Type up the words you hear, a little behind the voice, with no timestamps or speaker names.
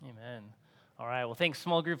All right, well, thanks,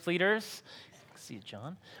 small group leaders. See you,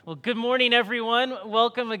 John. Well, good morning, everyone.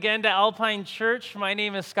 Welcome again to Alpine Church. My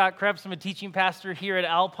name is Scott Krebs. I'm a teaching pastor here at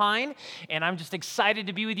Alpine, and I'm just excited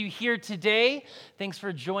to be with you here today. Thanks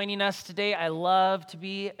for joining us today. I love to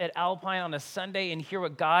be at Alpine on a Sunday and hear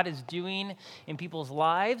what God is doing in people's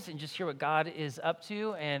lives and just hear what God is up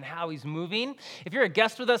to and how he's moving. If you're a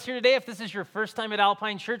guest with us here today, if this is your first time at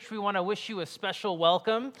Alpine Church, we want to wish you a special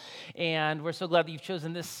welcome, and we're so glad that you've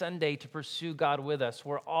chosen this Sunday to pursue God with us.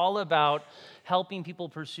 We're all about helping people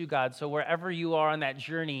pursue God. So wherever you are on that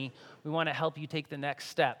journey, we want to help you take the next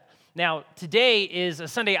step. Now, today is a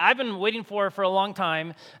Sunday I've been waiting for a long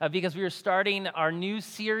time because we are starting our new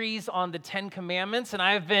series on the Ten Commandments, and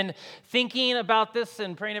I've been thinking about this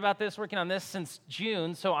and praying about this, working on this since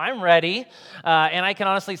June, so I'm ready, and I can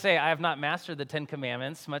honestly say I have not mastered the Ten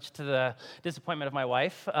Commandments, much to the disappointment of my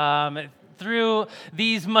wife, through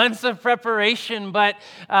these months of preparation, but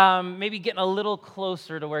maybe getting a little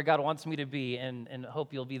closer to where God wants me to be, and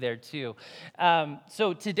hope you'll be there too.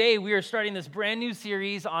 So today we are starting this brand new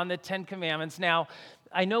series on the Ten Commandments. Now,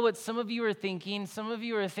 I know what some of you are thinking. Some of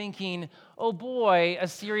you are thinking, oh boy, a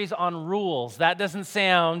series on rules. That doesn't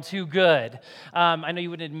sound too good. I know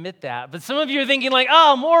you wouldn't admit that, but some of you are thinking like,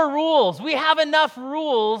 oh, more rules. We have enough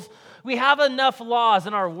rules. We have enough laws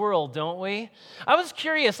in our world, don't we? I was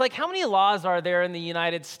curious, like how many laws are there in the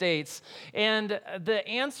United States? And the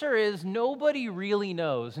answer is nobody really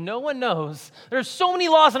knows. No one knows. There's so many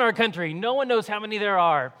laws in our country. No one knows how many there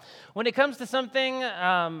are. When it comes to something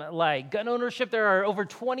like gun ownership, there are over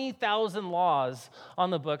 20,000 laws on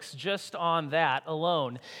the books just on that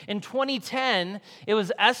alone. In 2010, it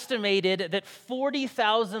was estimated that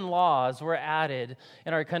 40,000 laws were added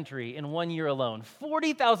in our country in 1 year alone.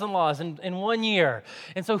 40,000 laws in 1 year.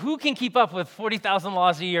 And so who can keep up with 40,000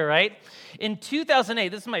 laws a year, right? In 2008,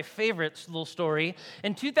 this is my favorite little story.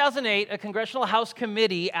 In 2008, a Congressional House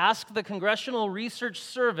committee asked the Congressional Research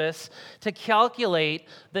Service to calculate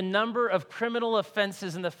the number of criminal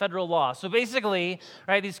offenses in the federal law. So basically,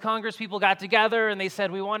 right, these Congress people got together and they said,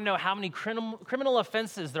 we want to know how many criminal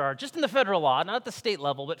offenses there are, just in the federal law, not at the state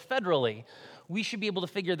level, but federally. We should be able to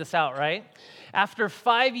figure this out, right? After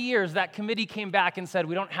 5 years, that committee came back and said,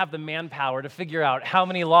 we don't have the manpower to figure out how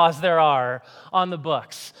many laws there are on the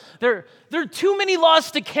books. There are too many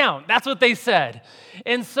laws to count. That's what they said.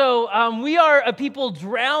 And so we are a people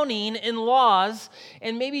drowning in laws,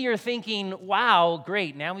 and maybe you're thinking, wow,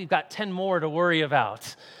 great, now we've got 10 more to worry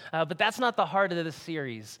about. But that's not the heart of this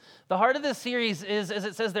series. The heart of this series is, as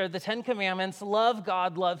it says there, the Ten Commandments, love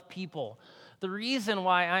God, love people. The reason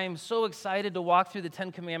why I am so excited to walk through the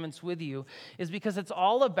Ten Commandments with you is because it's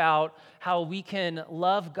all about how we can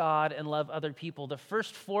love God and love other people. The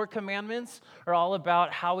first 4 commandments are all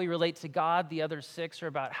about how we relate to God. The other 6 are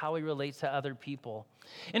about how we relate to other people.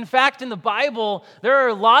 In fact, in the Bible, there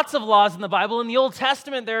are lots of laws in the Bible. In the Old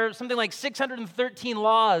Testament, there are something like 613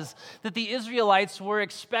 laws that the Israelites were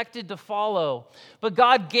expected to follow. But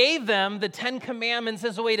God gave them the Ten Commandments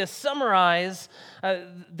as a way to summarize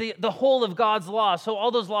the whole of God's law. So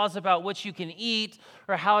all those laws about what you can eat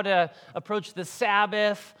or how to approach the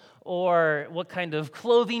Sabbath or what kind of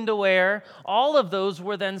clothing to wear, all of those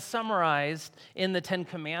were then summarized in the Ten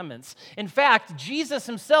Commandments. In fact, Jesus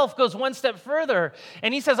himself goes one step further,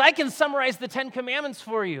 and he says, I can summarize the Ten Commandments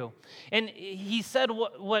for you. And he said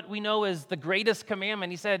what we know is the greatest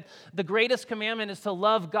commandment. He said, the greatest commandment is to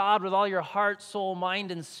love God with all your heart, soul,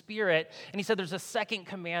 mind, and spirit. And he said there's a second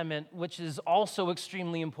commandment, which is also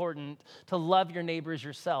extremely important, to love your neighbor as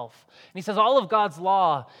yourself. And he says all of God's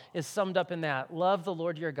law is summed up in that. Love the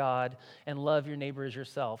Lord your God and love your neighbor as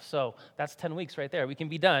yourself. So that's 10 weeks right there. We can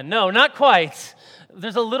be done. No, not quite.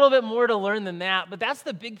 There's a little bit more to learn than that, but that's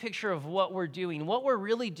the big picture of what we're doing. What we're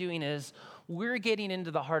really doing is we're getting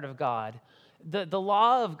into the heart of God. The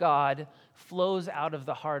law of God flows out of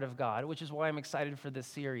the heart of God, which is why I'm excited for this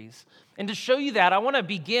series. And to show you that, I want to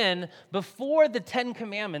begin before the Ten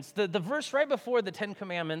Commandments. The verse right before the Ten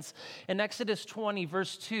Commandments, in Exodus 20,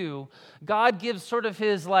 verse 2, God gives sort of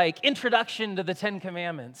his introduction to the Ten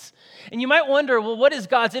Commandments. And you might wonder, well, what is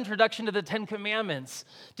God's introduction to the Ten Commandments?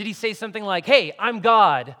 Did he say something like, hey, I'm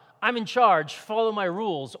God, I'm in charge, follow my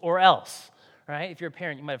rules, or else? Right? If you're a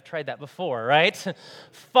parent, you might have tried that before, right?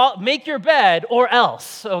 Make your bed or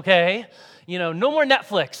else, okay? No more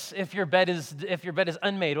Netflix if your bed is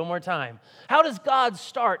unmade. One more time. How does God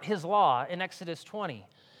start his law in Exodus 20?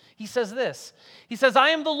 He says this. He says, I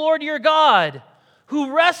am the Lord your God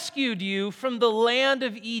who rescued you from the land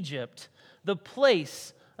of Egypt, the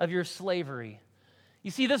place of your slavery. You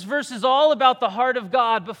see, this verse is all about the heart of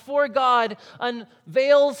God. Before God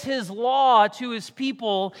unveils his law to his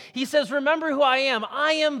people, he says, remember who I am.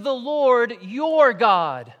 I am the Lord, your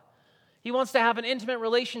God. He wants to have an intimate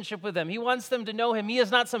relationship with them. He wants them to know him. He is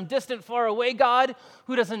not some distant, far away God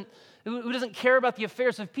who doesn't care about the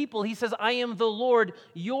affairs of people. He says, I am the Lord,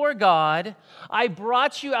 your God. I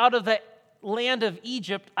brought you out of the land of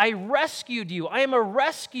Egypt. I rescued you. I am a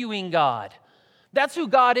rescuing God. That's who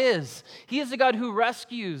God is. He is a God who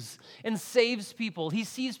rescues and saves people. He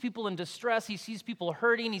sees people in distress. He sees people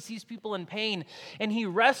hurting. He sees people in pain, and he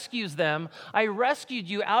rescues them. I rescued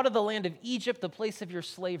you out of the land of Egypt, the place of your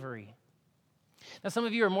slavery. Now, some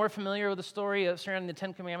of you are more familiar with the story of surrounding the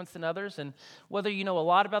Ten Commandments than others, and whether you know a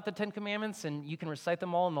lot about the Ten Commandments and you can recite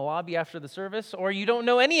them all in the lobby after the service, or you don't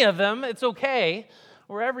know any of them, it's okay.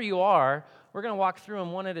 Wherever you are, we're going to walk through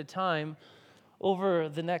them one at a time over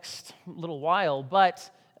the next little while. But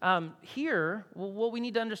here, what we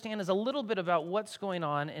need to understand is a little bit about what's going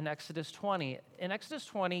on in Exodus 20. In Exodus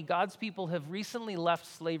 20, God's people have recently left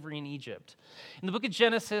slavery in Egypt. In the book of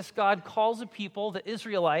Genesis, God calls a people, the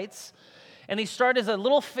Israelites, and they start as a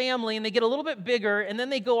little family, and they get a little bit bigger, and then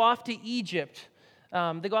they go off to Egypt.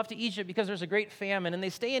 They go off to Egypt because there's a great famine, and they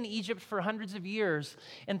stay in Egypt for hundreds of years,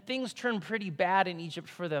 and things turn pretty bad in Egypt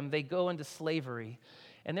for them. They go into slavery.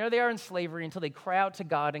 And there they are in slavery until they cry out to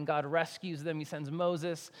God, and God rescues them. He sends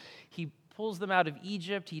Moses. He pulls them out of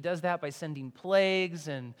Egypt. He does that by sending plagues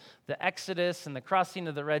and the Exodus and the crossing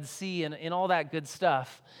of the Red Sea and all that good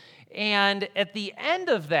stuff. And at the end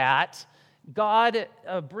of that, God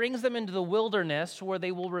brings them into the wilderness where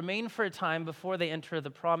they will remain for a time before they enter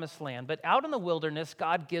the promised land. But out in the wilderness,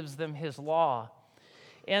 God gives them his law.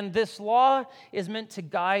 And this law is meant to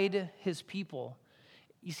guide his people.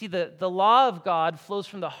 You see, the law of God flows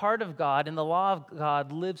from the heart of God, and the law of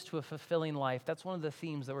God lives to a fulfilling life. That's one of the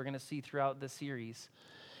themes that we're going to see throughout this series,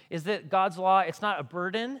 is that God's law, it's not a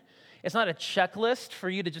burden. It's not a checklist for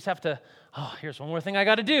you to just have to, here's one more thing I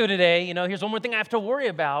got to do today. Here's one more thing I have to worry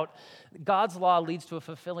about. God's law leads to a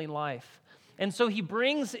fulfilling life. And so he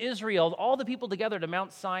brings Israel, all the people together to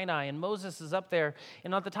Mount Sinai, and Moses is up there.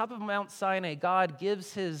 And at the top of Mount Sinai, God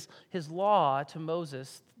gives his law to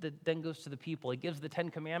Moses that then goes to the people. He gives the 10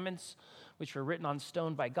 Commandments, which were written on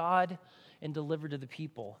stone by God and delivered to the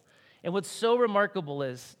people. And what's so remarkable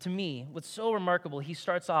is, to me, he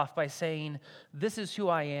starts off by saying, this is who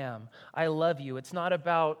I am. I love you. It's not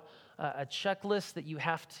about a checklist that you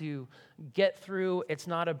have to get through. It's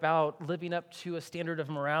not about living up to a standard of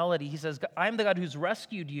morality. He says, I'm the God who's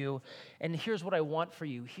rescued you, and here's what I want for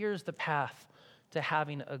you. Here's the path to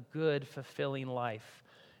having a good, fulfilling life.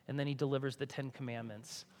 And then he delivers the 10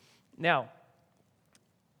 Commandments. Now,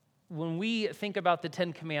 when we think about the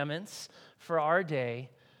 10 Commandments for our day,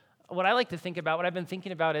 what I like to think about, what I've been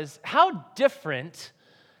thinking about is how different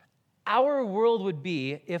our world would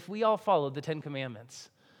be if we all followed the 10 Commandments.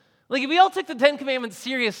 Like if we all took the 10 Commandments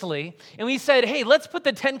seriously and we said, hey, let's put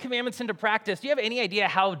the 10 Commandments into practice, do you have any idea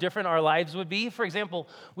how different our lives would be? For example,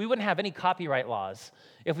 we wouldn't have any copyright laws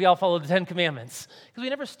if we all followed the 10 Commandments because we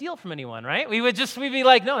never steal from anyone, right? We'd be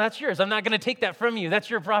like, no, that's yours. I'm not going to take that from you. That's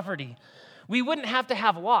your property. We wouldn't have to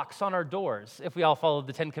have locks on our doors if we all followed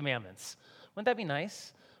the 10 Commandments. Wouldn't that be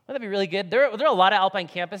nice? Wouldn't that be really good? There are a lot of Alpine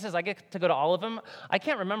campuses. I get to go to all of them. I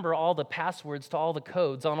can't remember all the passwords to all the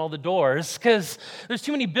codes on all the doors because there's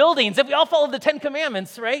too many buildings. If we all followed the 10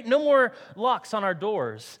 Commandments, right? No more locks on our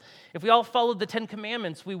doors. If we all followed the 10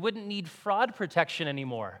 Commandments, we wouldn't need fraud protection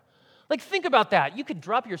anymore. Like, think about that. You could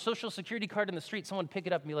drop your Social Security card in the street. Someone would pick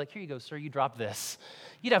it up and be like, here you go, sir, you dropped this.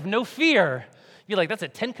 You'd have no fear. You'd be like, that's a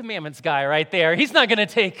 10 Commandments guy right there. He's not going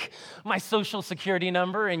to take my Social Security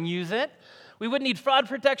number and use it. We wouldn't need fraud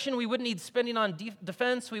protection. We wouldn't need spending on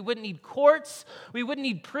defense. We wouldn't need courts. We wouldn't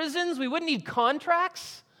need prisons. We wouldn't need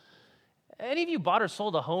contracts. Any of you bought or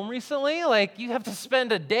sold a home recently? Like, you have to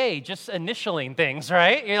spend a day just initialing things,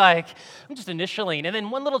 right? You're like, I'm just initialing. And then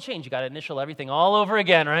one little change, you got to initial everything all over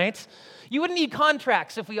again, right? You wouldn't need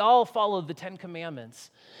contracts if we all followed the 10 Commandments.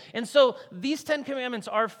 And so these 10 Commandments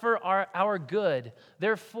are for our good.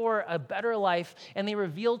 They're for a better life, and they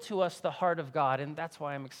reveal to us the heart of God, and that's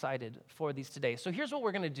why I'm excited for these today. So here's what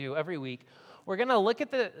we're going to do every week. We're going to look at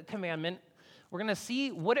the commandment. We're going to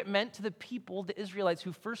see what it meant to the people, the Israelites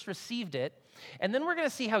who first received it, and then we're going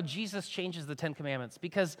to see how Jesus changes the 10 Commandments,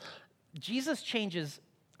 because Jesus changes,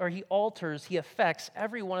 or he alters, he affects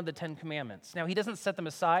every one of the 10 Commandments. Now, he doesn't set them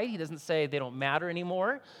aside. He doesn't say they don't matter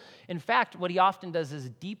anymore. In fact, what he often does is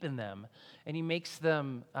deepen them, and he makes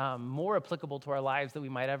them more applicable to our lives than we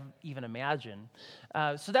might have even imagine.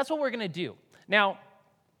 So that's what we're going to do. Now,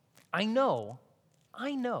 I don't know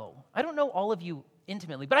all of you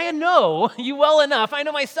intimately, but I know you well enough, I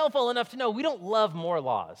know myself well enough to know we don't love more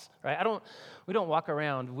laws, right? We don't walk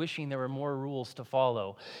around wishing there were more rules to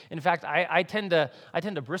follow. In fact, I tend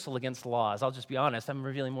to bristle against laws. I'll just be honest. I'm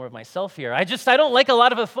revealing more of myself here. I don't like a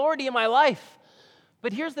lot of authority in my life.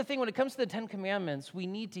 But here's the thing, when it comes to the Ten Commandments, we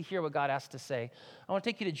need to hear what God has to say. I want to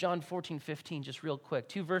take you to John 14:15 just real quick,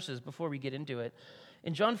 2 verses before we get into it.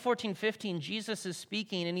 In John 14:15, Jesus is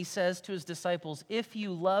speaking and he says to his disciples, "If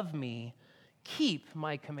you love me, keep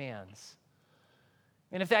my commands."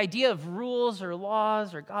 And if the idea of rules or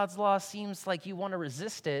laws or God's law seems like you want to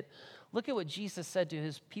resist it, look at what Jesus said to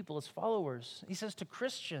his people, his followers. He says to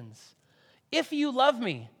Christians, "If you love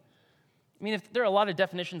me." I mean, there are a lot of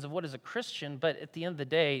definitions of what is a Christian, but at the end of the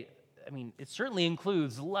day, it certainly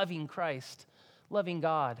includes loving Christ, loving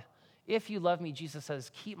God. If you love me, Jesus says,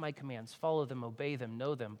 keep my commands, follow them, obey them,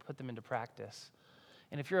 know them, put them into practice.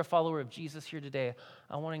 And if you're a follower of Jesus here today,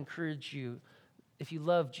 I want to encourage you, if you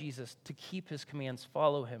love Jesus, to keep his commands,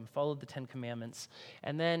 follow him, follow the 10 Commandments.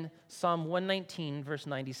 And then Psalm 119, verse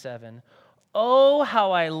 97, "Oh,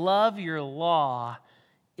 how I love your law.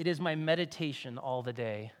 It is my meditation all the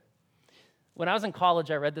day." When I was in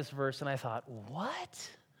college, I read this verse and I thought, what?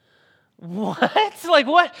 Like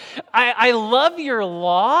what? I love your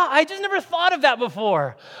law? I just never thought of that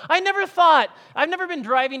before. I've never been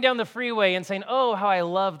driving down the freeway and saying, oh, how I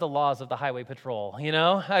love the laws of the highway patrol,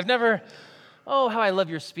 oh, how I love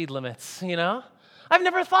your speed limits, I've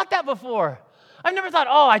never thought that before. I've never thought,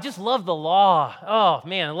 oh, I just love the law. Oh,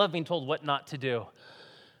 man, I love being told what not to do.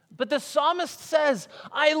 But the psalmist says,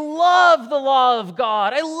 I love the law of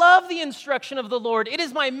God. I love the instruction of the Lord. It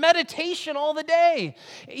is my meditation all the day.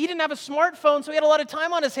 He didn't have a smartphone, so he had a lot of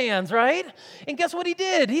time on his hands, right? And guess what he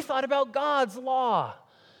did? He thought about God's law.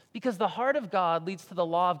 Because the heart of God leads to the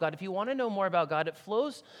law of God. If you want to know more about God, it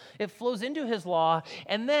flows into his law,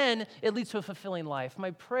 and then it leads to a fulfilling life.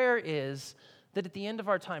 My prayer is that at the end of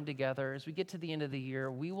our time together, as we get to the end of the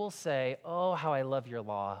year, we will say, oh, how I love your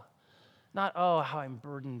law. Not, oh, how I'm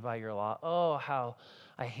burdened by your law. Oh, how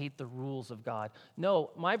I hate the rules of God.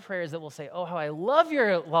 No, my prayer is that we'll say, oh, how I love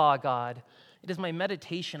your law, God. It is my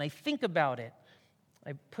meditation. I think about it.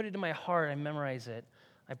 I put it in my heart. I memorize it.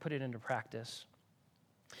 I put it into practice.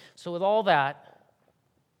 So with all that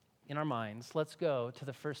in our minds, let's go to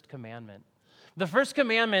the first commandment. The first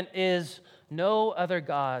commandment is no other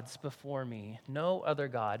gods before me, no other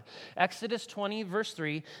God. Exodus 20, verse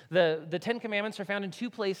 3, the 10 commandments are found in two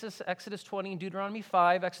places, Exodus 20 and Deuteronomy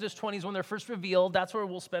 5. Exodus 20 is when they're first revealed. That's where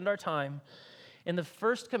we'll spend our time. And the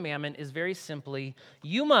first commandment is very simply,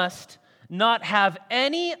 you must not have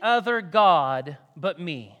any other God but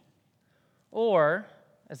me. Or,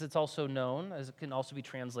 as it's also known, as it can also be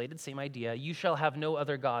translated, same idea, you shall have no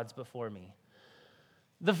other gods before me.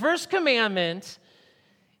 The first commandment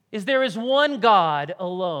is there is one God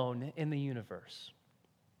alone in the universe.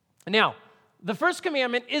 Now, the first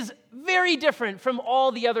commandment is very different from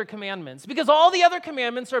all the other commandments because all the other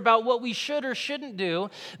commandments are about what we should or shouldn't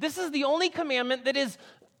do. This is the only commandment that is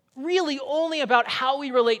really only about how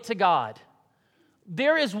we relate to God.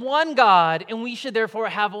 There is one God, and we should therefore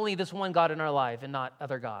have only this one God in our life and not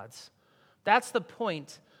other gods. That's the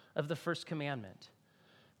point of the first commandment.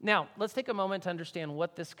 Now, let's take a moment to understand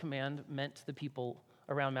what this command meant to the people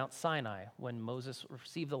around Mount Sinai when Moses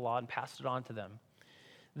received the law and passed it on to them.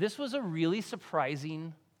 This was a really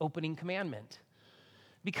surprising opening commandment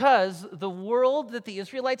because the world that the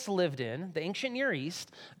Israelites lived in, the ancient Near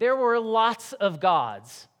East, there were lots of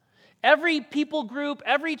gods. Every people group,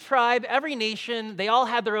 every tribe, every nation, they all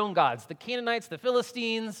had their own gods. The Canaanites, the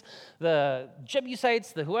Philistines, the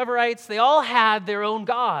Jebusites, the whoeverite, they all had their own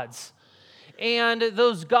gods. And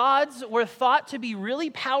those gods were thought to be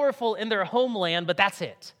really powerful in their homeland, but that's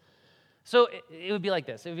it. So it would be like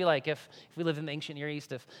this. It would be like if we lived in the ancient Near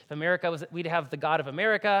East, if America we'd have the God of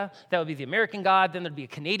America, that would be the American God, then there'd be a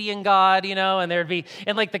Canadian God, and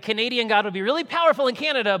the Canadian God would be really powerful in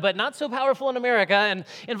Canada, but not so powerful in America, and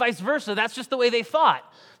vice versa. That's just the way they thought.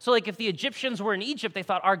 So if the Egyptians were in Egypt, they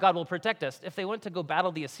thought our God will protect us. If they went to go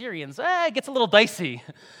battle the Assyrians, it gets a little dicey,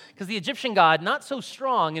 because the Egyptian God, not so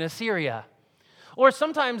strong in Assyria. Or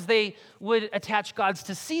sometimes they would attach gods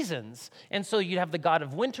to seasons. And so you'd have the god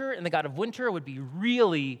of winter, and the god of winter would be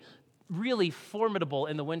really, really formidable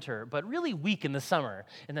in the winter, but really weak in the summer.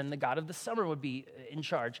 And then the god of the summer would be in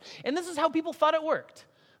charge. And this is how people thought it worked.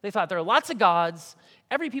 They thought there are lots of gods.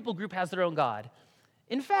 Every people group has their own god.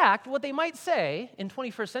 In fact, what they might say in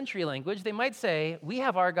 21st century language, they might say, we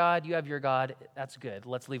have our God, you have your God. That's good.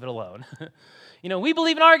 Let's leave it alone. We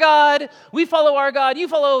believe in our God. We follow our God. You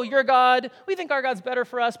follow your God. We think our God's better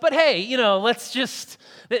for us. But hey, let's just,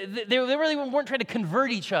 they really weren't trying to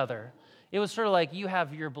convert each other. It was sort of like, you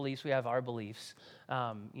have your beliefs, we have our beliefs.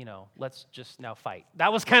 Let's just now fight.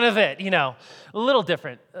 That was kind of it, a little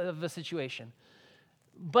different of a situation.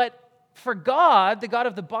 But for God, the God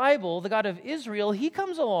of the Bible, the God of Israel, he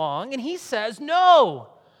comes along and he says, no,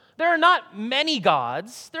 there are not many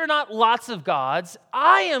gods. There are not lots of gods.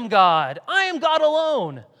 I am God. I am God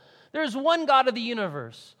alone. There's one God of the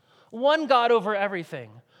universe, one God over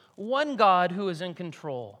everything, one God who is in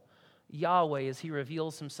control, Yahweh, as he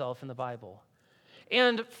reveals himself in the Bible.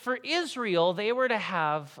 And for Israel, they were to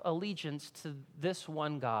have allegiance to this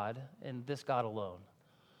one God and this God alone.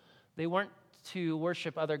 They weren't to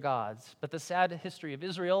worship other gods. But the sad history of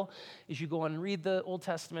Israel, as you go on and read the Old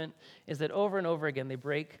Testament, is that over and over again they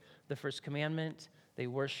break the first commandment. They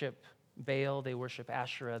worship Baal, they worship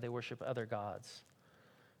Asherah, they worship other gods.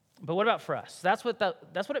 But what about for us? That's what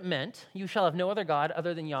it meant. You shall have no other God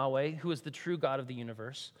other than Yahweh, who is the true God of the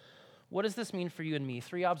universe. What does this mean for you and me?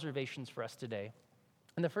 3 observations for us today.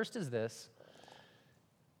 And the first is this,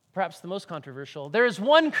 perhaps the most controversial. There is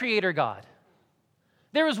one creator God.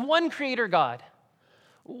 There is one creator God.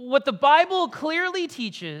 What the Bible clearly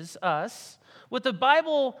teaches us, what the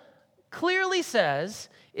Bible clearly says,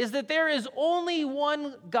 is that there is only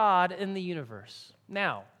one God in the universe.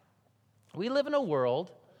 Now, we live in a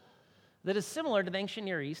world that is similar to the ancient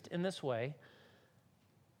Near East in this way.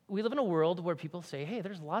 We live in a world where people say, hey,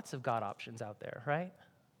 there's lots of God options out there, right?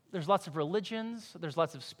 There's lots of religions, there's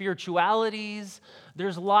lots of spiritualities,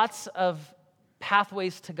 there's lots of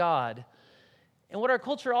pathways to God. And what our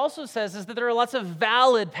culture also says is that there are lots of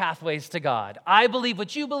valid pathways to God. I believe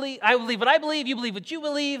what you believe, I believe what I believe, you believe what you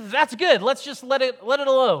believe. That's good. Let's just let it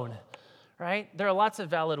alone, right? There are lots of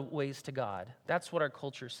valid ways to God. That's what our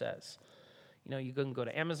culture says. You can go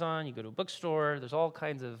to Amazon, you go to a bookstore, there's all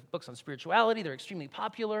kinds of books on spirituality. They're extremely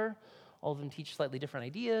popular. All of them teach slightly different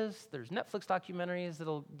ideas. There's Netflix documentaries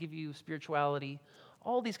that'll give you spirituality,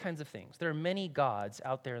 all these kinds of things. There are many gods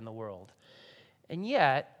out there in the world. And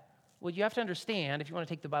yet, what you have to understand, if you want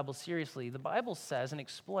to take the Bible seriously, the Bible says and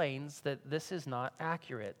explains that this is not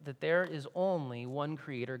accurate, that there is only one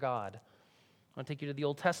creator God. I want to take you to the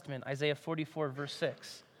Old Testament, Isaiah 44, verse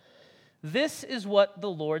 6. This is what the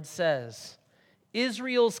Lord says,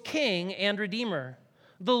 Israel's King and Redeemer,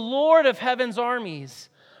 the Lord of heaven's armies.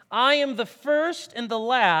 I am the first and the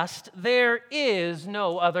last. There is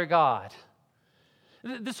no other God.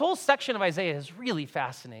 This whole section of Isaiah is really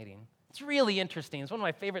fascinating. It's really interesting. It's one of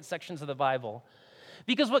my favorite sections of the Bible.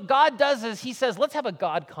 Because what God does is he says, let's have a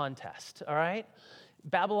God contest, all right?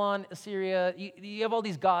 Babylon, Assyria, you have all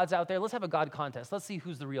these gods out there. Let's have a God contest. Let's see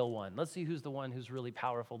who's the real one. Let's see who's the one who's really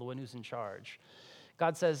powerful, the one who's in charge.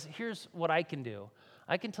 God says, here's what I can do.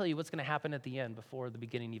 I can tell you what's going to happen at the end before the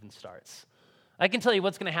beginning even starts. I can tell you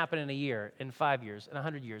what's going to happen in a year, in 5 years, in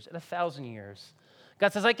 100 years, in 1,000 years.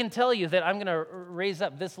 God says, I can tell you that I'm going to raise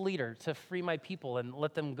up this leader to free my people and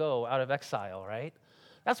let them go out of exile, right?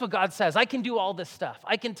 That's what God says. I can do all this stuff.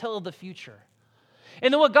 I can tell the future.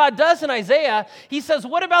 And then what God does in Isaiah, he says,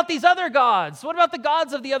 what about these other gods? What about the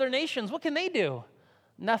gods of the other nations? What can they do?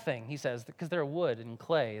 Nothing, he says, because they're wood and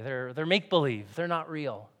clay. They're make-believe. They're not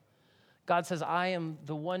real. God says, I am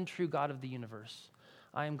the one true God of the universe.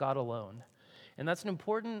 I am God alone. And that's an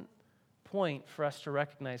important point for us to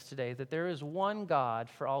recognize today, that there is one God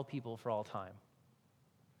for all people for all time.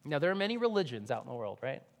 Now, there are many religions out in the world,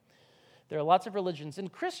 right? There are lots of religions. And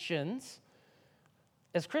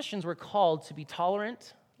as Christians, we're called to be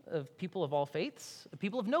tolerant of people of all faiths,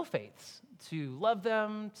 people of no faiths, to love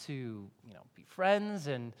them, to be friends,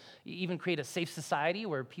 and even create a safe society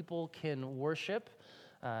where people can worship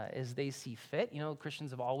as they see fit.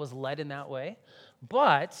 Christians have always led in that way.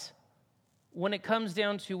 But when it comes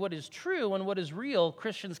down to what is true and what is real,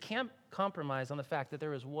 Christians can't compromise on the fact that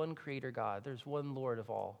there is one creator God. There's one Lord of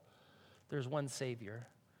all. There's one Savior.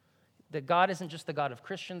 That God isn't just the God of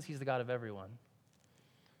Christians, he's the God of everyone.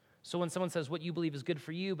 So when someone says what you believe is good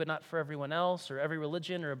for you but not for everyone else, or every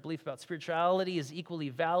religion or a belief about spirituality is equally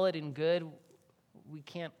valid and good, we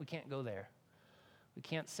can't go there. We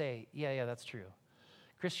can't say, yeah, that's true.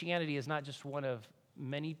 Christianity is not just one of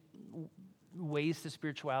many ways to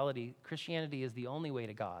spirituality. Christianity is the only way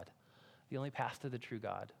to God, the only path to the true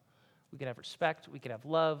God. We can have respect, we can have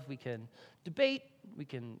love, we can debate, we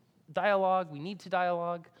can dialogue, we need to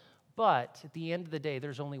dialogue, but at the end of the day,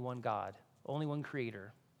 there's only one God, only one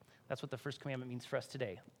creator. That's what the first commandment means for us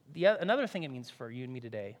today. Another thing it means for you and me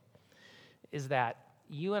today is that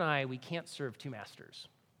you and I, we can't serve two masters.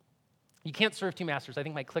 You can't serve two masters. I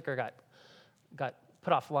think my clicker got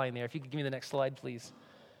put offline there. If you could give me the next slide, please.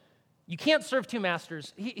 You can't serve two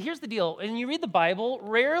masters. Here's the deal. When you read the Bible,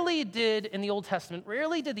 in the Old Testament,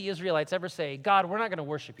 rarely did the Israelites ever say, God, we're not going to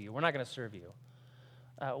worship you. We're not going to serve you.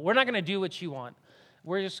 We're not going to do what you want.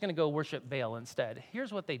 We're just going to go worship Baal instead.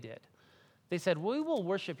 Here's what they did. They said, we will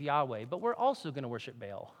worship Yahweh, but we're also going to worship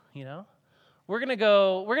Baal, We're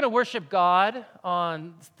going to worship God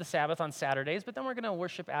on the Sabbath on Saturdays, but then we're going to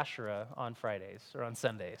worship Asherah on Fridays or on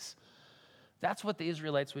Sundays. That's what the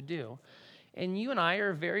Israelites would do. And you and I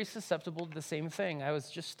are very susceptible to the same thing. I was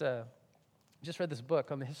just read this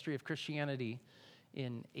book on the history of Christianity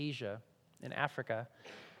in Asia, in Africa.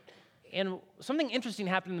 And something interesting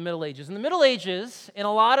happened in the Middle Ages. In the Middle Ages, in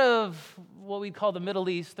a lot of what we call the Middle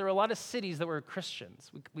East, there were a lot of cities that were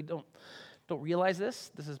Christians. We don't realize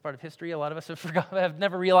this. This is part of history. A lot of us have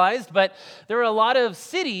never realized. But there were a lot of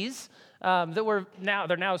cities they're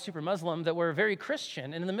now super Muslim, that were very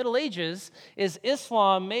Christian. And in the Middle Ages, as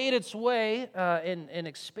Islam made its way and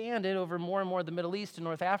expanded over more and more of the Middle East and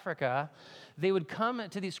North Africa, they would come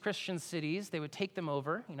to these Christian cities, they would take them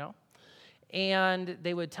over, and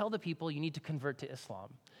they would tell the people, you need to convert to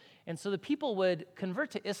Islam. And so the people would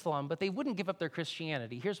convert to Islam, but they wouldn't give up their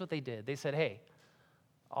Christianity. Here's what they did. They said, hey,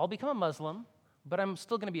 I'll become a Muslim, but I'm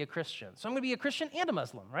still going to be a Christian. So I'm going to be a Christian and a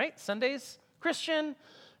Muslim, right? Sundays, Christian,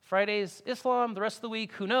 Fridays, Islam, the rest of the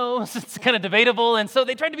week, who knows? It's kind of debatable. And so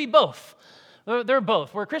they tried to be both. They're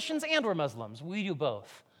both. We're Christians and we're Muslims. We do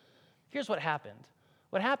both. Here's what happened.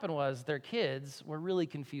 What happened was their kids were really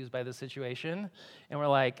confused by the situation and were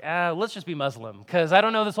like, let's just be Muslim, because I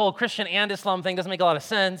don't know, this whole Christian and Islam thing doesn't make a lot of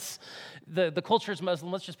sense. The culture is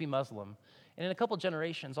Muslim, let's just be Muslim. And in a couple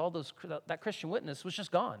generations, that Christian witness was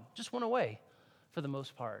just gone, just went away for the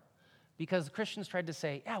most part, because the Christians tried to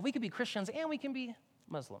say, we could be Christians and we can be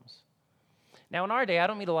Muslims. Now, in our day, I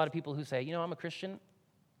don't meet a lot of people who say, I'm a Christian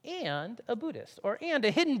and a Buddhist, and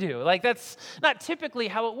a Hindu. Like, that's not typically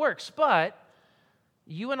how it works, but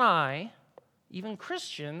you and I, even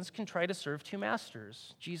Christians, can try to serve two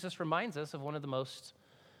masters. Jesus reminds us of one of the most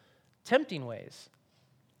tempting ways.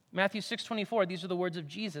 Matthew 6:24, these are the words of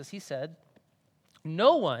Jesus. He said,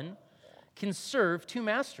 no one can serve two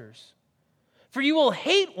masters, for you will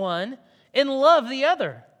hate one and love the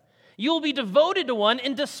other. You will be devoted to one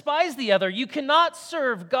and despise the other. You cannot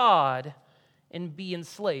serve God and be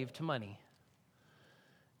enslaved to money.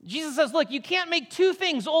 Jesus says, look, you can't make two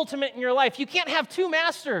things ultimate in your life. You can't have two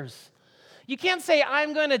masters. You can't say,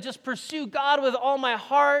 I'm going to just pursue God with all my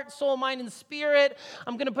heart, soul, mind, and spirit.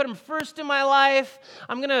 I'm going to put him first in my life.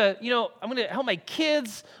 I'm going to help my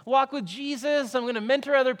kids walk with Jesus. I'm going to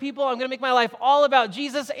mentor other people. I'm going to make my life all about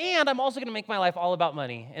Jesus. And I'm also going to make my life all about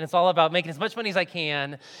money. And it's all about making as much money as I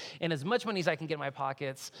can and as much money as I can get in my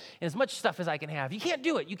pockets and as much stuff as I can have. You can't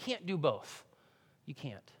do it. You can't do both. You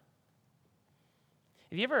can't.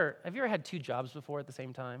 Have you ever had two jobs before at the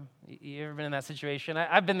same time? You ever been in that situation?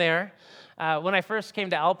 I've been there. When I first came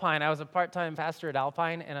to Alpine, I was a part-time pastor at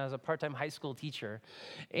Alpine, and I was a part-time high school teacher.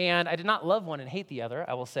 And I did not love one and hate the other,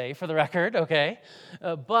 I will say, for the record, okay?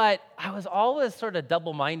 But I was always sort of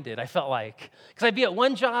double-minded, I felt like. Because I'd be at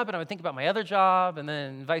one job, and I would think about my other job, and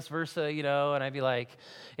then vice versa, and I'd be like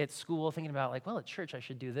at school thinking about, at church I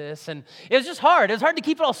should do this. And it was just hard. It was hard to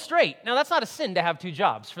keep it all straight. Now, that's not a sin to have two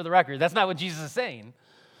jobs, for the record. That's not what Jesus is saying.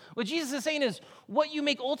 What Jesus is saying is, what you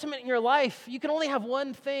make ultimate in your life, you can only have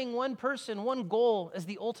one thing, one person, one goal as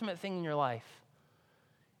the ultimate thing in your life.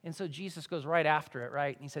 And so Jesus goes right after it,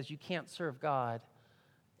 right? And he says, you can't serve God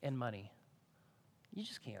and money. You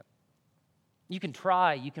just can't. You can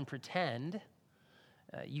try, you can pretend,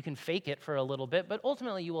 you can fake it for a little bit, but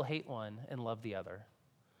ultimately you will hate one and love the other.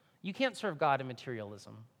 You can't serve God in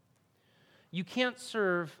materialism. You can't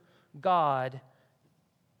serve God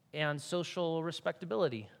and social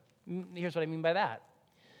respectability. Here's what I mean by that.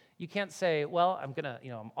 You can't say, well, I'm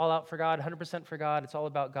all out for God, 100% for God, it's all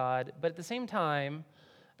about God, but at the same time,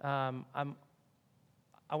 I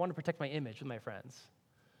want to protect my image with my friends.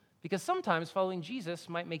 Because sometimes following Jesus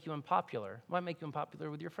might make you unpopular,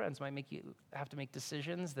 with your friends, might make you have to make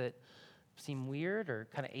decisions that seem weird or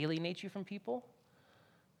kind of alienate you from people.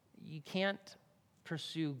 You can't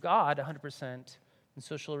pursue God 100% in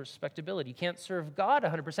social respectability. You can't serve God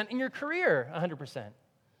 100% in your career 100%.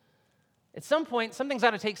 At some point, something's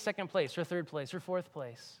got to take second place or third place or fourth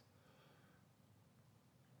place.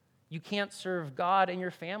 You can't serve God and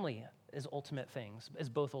your family as ultimate things, as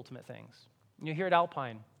both ultimate things. Here at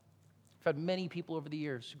Alpine, I've had many people over the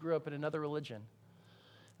years who grew up in another religion.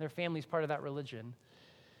 Their family's part of that religion.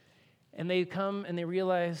 And they come and they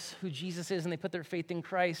realize who Jesus is, and they put their faith in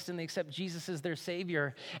Christ, and they accept Jesus as their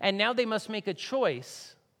Savior. And now they must make a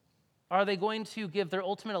choice. Are they going to give their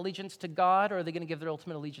ultimate allegiance to God, or are they going to give their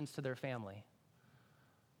ultimate allegiance to their family?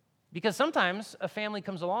 Because sometimes a family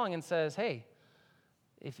comes along and says, hey,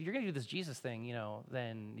 if you're going to do this Jesus thing,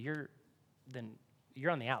 then you're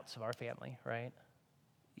on the outs of our family, right?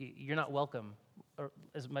 You're not welcome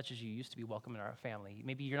as much as you used to be welcome in our family.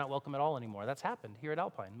 Maybe you're not welcome at all anymore. That's happened here at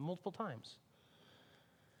Alpine multiple times.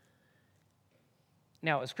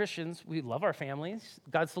 Now, as Christians, we love our families.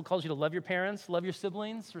 God still calls you to love your parents, love your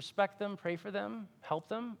siblings, respect them, pray for them, help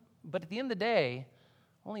them. But at the end of the day,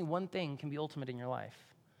 only one thing can be ultimate in your life.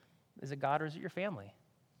 Is it God or is it your family?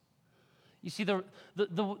 You see, the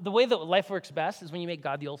way that life works best is when you make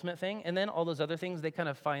God the ultimate thing, and then all those other things, they kind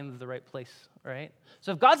of find the right place, right?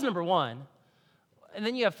 So if God's number one, and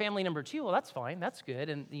then you have family number two, well, that's fine, that's good.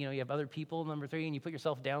 And, you have other people, number three, and you put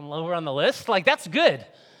yourself down lower on the list, that's good.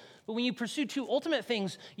 But when you pursue two ultimate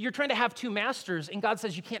things, you're trying to have two masters, and God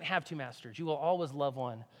says you can't have two masters. You will always love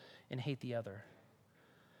one and hate the other.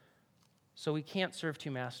 So we can't serve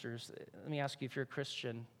two masters. Let me ask you, if you're a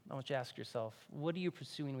Christian, I want you to ask yourself, what are you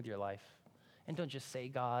pursuing with your life? And don't just say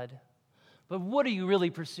God, but what are you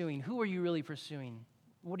really pursuing? Who are you really pursuing?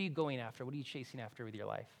 What are you going after? What are you chasing after with your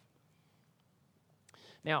life?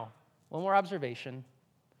 Now, one more observation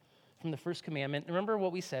from the first commandment. Remember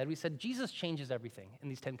what we said? We said Jesus changes everything in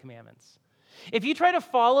these 10 commandments. If you try to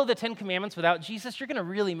follow the 10 commandments without Jesus, you're going to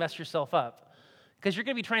really mess yourself up, because you're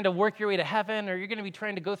going to be trying to work your way to heaven, or you're going to be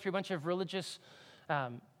trying to go through a bunch of religious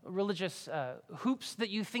hoops that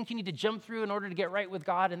you think you need to jump through in order to get right with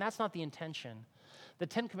God, and that's not the intention. The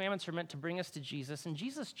 10 commandments are meant to bring us to Jesus, and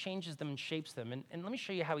Jesus changes them and shapes them. And let me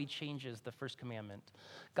show you how he changes the first commandment.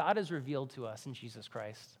 God is revealed to us in Jesus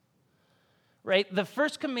Christ. Right? The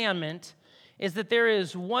first commandment is that there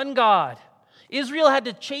is one God. Israel had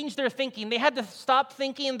to change their thinking. They had to stop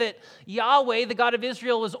thinking that Yahweh, the God of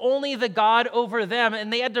Israel, was only the God over them,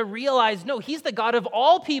 and they had to realize, no, he's the God of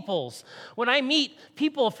all peoples. When I meet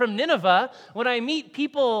people from Nineveh, when I meet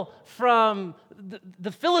people from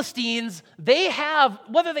the Philistines, they have,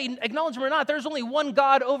 whether they acknowledge him or not, there's only one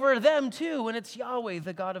God over them too, and it's Yahweh,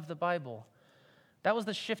 the God of the Bible. That was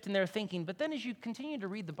the shift in their thinking. But then as you continue to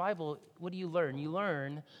read the Bible, what do you learn? You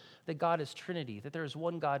learn that God is Trinity, that there is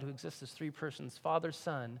one God who exists as three persons, Father,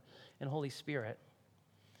 Son, and Holy Spirit.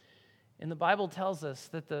 And the Bible tells us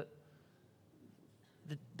that the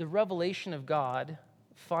revelation of God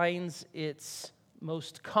finds its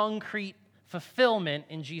most concrete fulfillment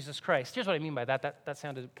in Jesus Christ. Here's what I mean by that. That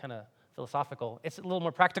sounded kind of philosophical. It's a little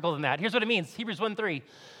more practical than that. Here's what it means. Hebrews 1:3.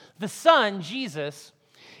 The Son, Jesus,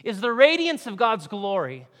 is the radiance of God's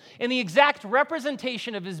glory and the exact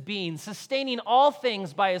representation of his being, sustaining all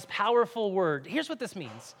things by his powerful word. Here's what this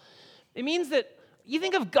means. It means that you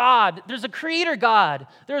think of God, there's a creator God,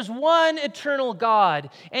 there's one eternal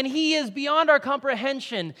God, and he is beyond our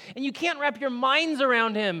comprehension, and you can't wrap your minds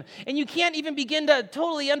around him, and you can't even begin to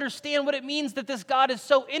totally understand what it means that this God is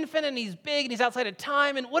so infinite, and he's big, and he's outside of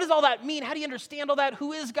time, and what does all that mean? How do you understand all that?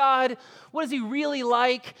 Who is God? What is he really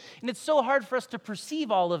like? And it's so hard for us to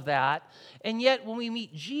perceive all of that, and yet when we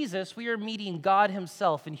meet Jesus, we are meeting God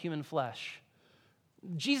himself in human flesh.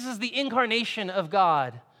 Jesus is the incarnation of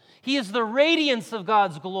God. He is the radiance of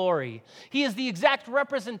God's glory. He is the exact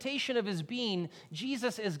representation of his being.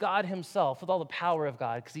 Jesus is God himself with all the power of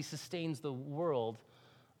God, because he sustains the world,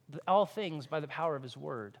 all things, by the power of his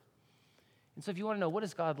word. And so if you want to know what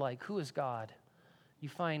is God like, who is God, you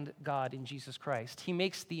find God in Jesus Christ. He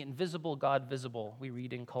makes the invisible God visible, we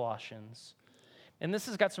read in Colossians. And this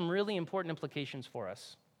has got some really important implications for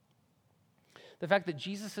us. The fact that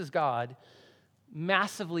Jesus is God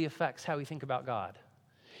massively affects how we think about God.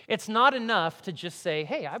 It's not enough to just say,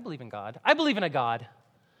 hey, I believe in God. I believe in a God.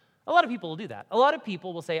 A lot of people will do that. A lot of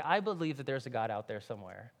people will say, I believe that there's a God out there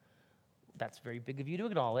somewhere. That's very big of you to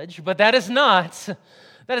acknowledge, but that is not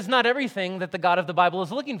everything that the God of the Bible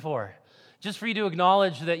is looking for. Just for you to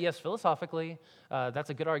acknowledge that, yes, philosophically, that's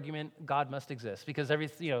a good argument. God must exist, because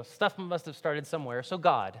stuff must have started somewhere. So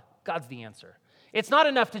God's the answer. It's not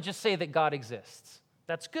enough to just say that God exists.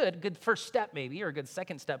 That's good first step maybe, or a good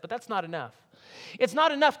second step, but that's not enough. It's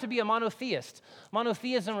not enough to be a monotheist.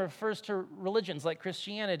 Monotheism refers to religions like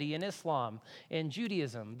Christianity and Islam and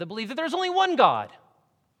Judaism that believe that there's only one God.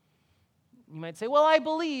 You might say, well, I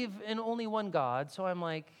believe in only one God, so I'm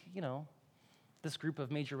like, this group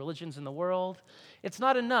of major religions in the world. It's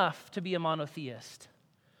not enough to be a monotheist.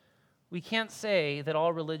 We can't say that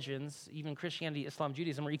all religions, even Christianity, Islam,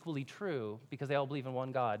 Judaism, are equally true because they all believe in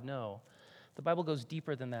one God. No. The Bible goes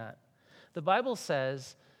deeper than that. The Bible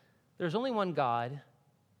says there's only one God,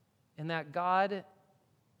 and that God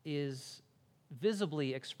is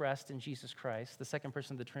visibly expressed in Jesus Christ, the second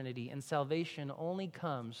person of the Trinity, and salvation only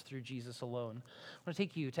comes through Jesus alone. I want to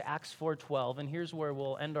take you to Acts 4:12, and here's where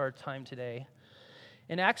we'll end our time today.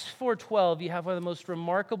 In Acts 4:12, you have one of the most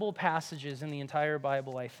remarkable passages in the entire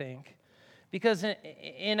Bible, I think. Because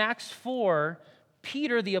in Acts 4,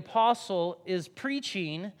 Peter, the apostle, is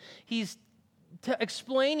preaching. He's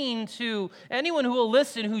explaining to anyone who will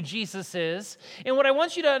listen who Jesus is. And what I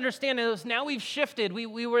want you to understand is now we've shifted.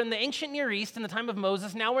 We were in the ancient Near East in the time of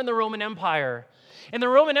Moses. Now we're in the Roman Empire. And the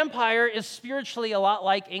Roman Empire is spiritually a lot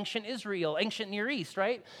like ancient Israel, ancient Near East,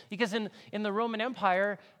 right? Because in the Roman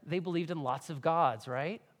Empire, they believed in lots of gods,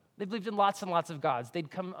 right? They believed in lots and lots of gods. They'd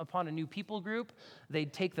come upon a new people group.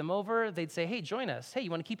 They'd take them over. They'd say, hey, join us. Hey, you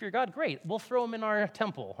want to keep your God? Great. We'll throw them in our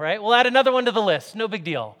temple, right? We'll add another one to the list. No big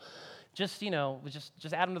deal. Just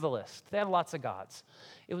add them to the list. They had lots of gods.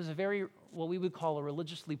 It was a very, what we would call a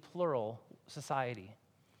religiously plural society.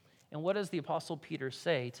 And what does the Apostle Peter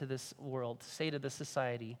say to this world, say to this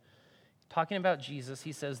society? Talking about Jesus,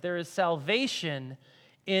 he says, there is salvation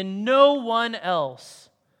in no one else.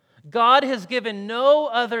 God has given no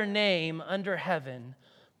other name under heaven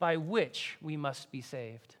by which we must be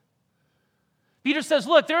saved. Peter says,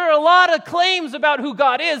 look, there are a lot of claims about who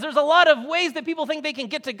God is. There's a lot of ways that people think they can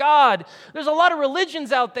get to God. There's a lot of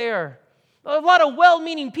religions out there. A lot of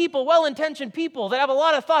well-meaning people, well-intentioned people that have a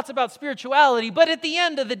lot of thoughts about spirituality. But at the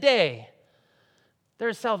end of the day,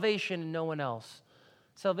 there's salvation in no one else.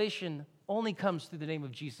 Salvation only comes through the name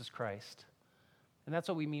of Jesus Christ. And that's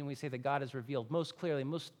what we mean when we say that God is revealed most clearly,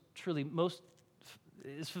 most truly,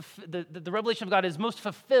 the revelation of God is most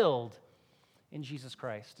fulfilled in Jesus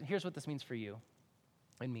Christ. And here's what this means for you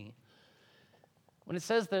and me. When it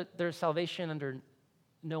says that there's salvation under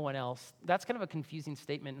no one else, that's kind of a confusing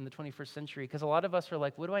statement in the 21st century because a lot of us are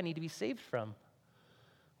like, what do I need to be saved from?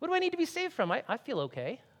 What do I need to be saved from? I feel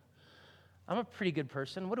okay. I'm a pretty good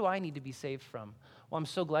person. What do I need to be saved from? Well, I'm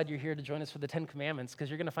so glad you're here to join us for the 10 Commandments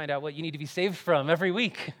because you're going to find out what you need to be saved from every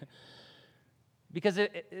week. Because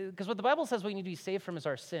what the Bible says what you need to be saved from is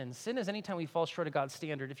our sin. Sin is anytime we fall short of God's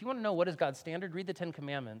standard. If you want to know what is God's standard, read the 10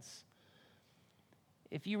 Commandments.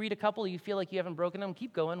 If you read a couple, you feel like you haven't broken them,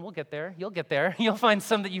 keep going. We'll get there. You'll get there. You'll find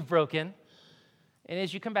some that you've broken. And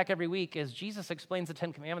as you come back every week, as Jesus explains the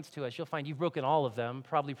 10 Commandments to us, you'll find you've broken all of them,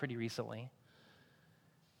 probably pretty recently.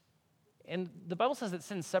 And the Bible says that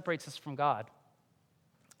sin separates us from God.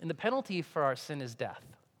 And the penalty for our sin is death.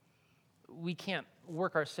 We can't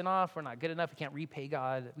work our sin off. We're not good enough. We can't repay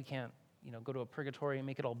God. We can't, go to a purgatory and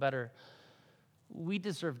make it all better. We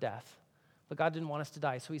deserve death. But God didn't want us to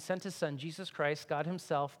die. So he sent his son, Jesus Christ, God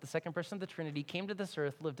himself, the second person of the Trinity, came to this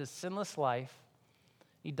earth, lived a sinless life.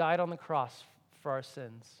 He died on the cross for our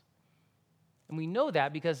sins. And we know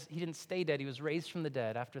that because he didn't stay dead. He was raised from the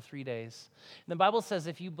dead after 3 days. And the Bible says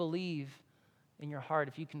if you believe in your heart,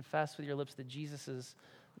 if you confess with your lips that Jesus is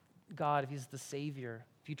God, if he's the Savior,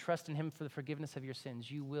 if you trust in him for the forgiveness of your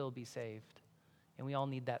sins, you will be saved. And we all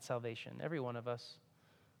need that salvation, every one of us.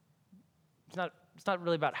 It's not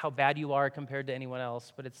really about how bad you are compared to anyone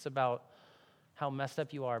else, but it's about how messed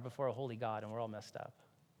up you are before a holy God, and we're all messed up.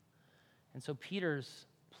 And so Peter's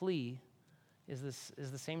plea is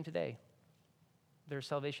the same today. There's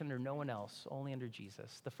salvation under no one else, only under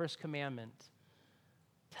Jesus. The first commandment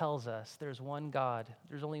tells us there's one God.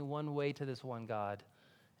 There's only one way to this one God,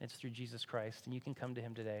 and it's through Jesus Christ, and you can come to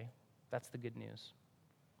him today. That's the good news.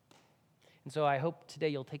 And so I hope today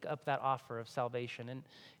you'll take up that offer of salvation. And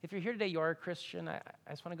if you're here today, you are a Christian, I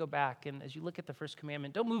just want to go back. And as you look at the first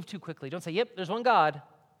commandment, don't move too quickly. Don't say, yep, there's one God.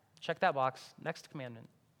 Check that box. Next commandment.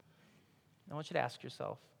 I want you to ask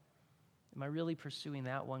yourself, am I really pursuing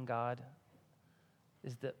that one God?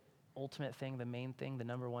 Is the ultimate thing, the main thing, the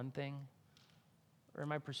number one thing? Or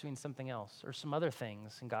am I pursuing something else or some other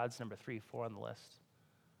things, and God's number 3, 4 on the list?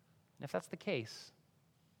 And if that's the case,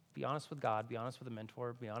 be honest with God, be honest with a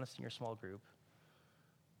mentor, be honest in your small group.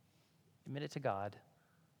 Admit it to God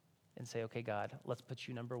and say, okay, God, let's put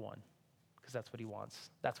you number 1 because that's what he wants.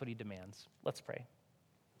 That's what he demands. Let's pray.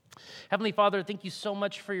 Heavenly Father, thank you so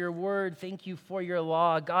much for your word. Thank you for your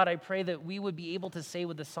law. God, I pray that we would be able to say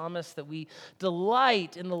with the psalmist that we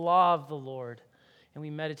delight in the law of the Lord and we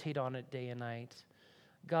meditate on it day and night.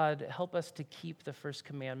 God, help us to keep the first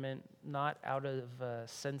commandment, not out of a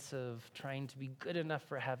sense of trying to be good enough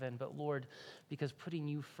for heaven, but Lord, because putting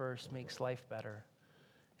you first makes life better.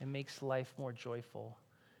 It makes life more joyful.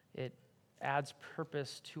 It adds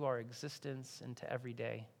purpose to our existence and to every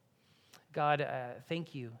day. God,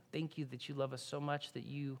 thank you. Thank you that you love us so much, that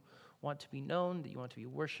you want to be known, that you want to be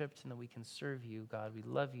worshiped, and that we can serve you. God, we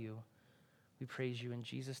love you. We praise you. In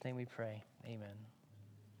Jesus' name we pray. Amen.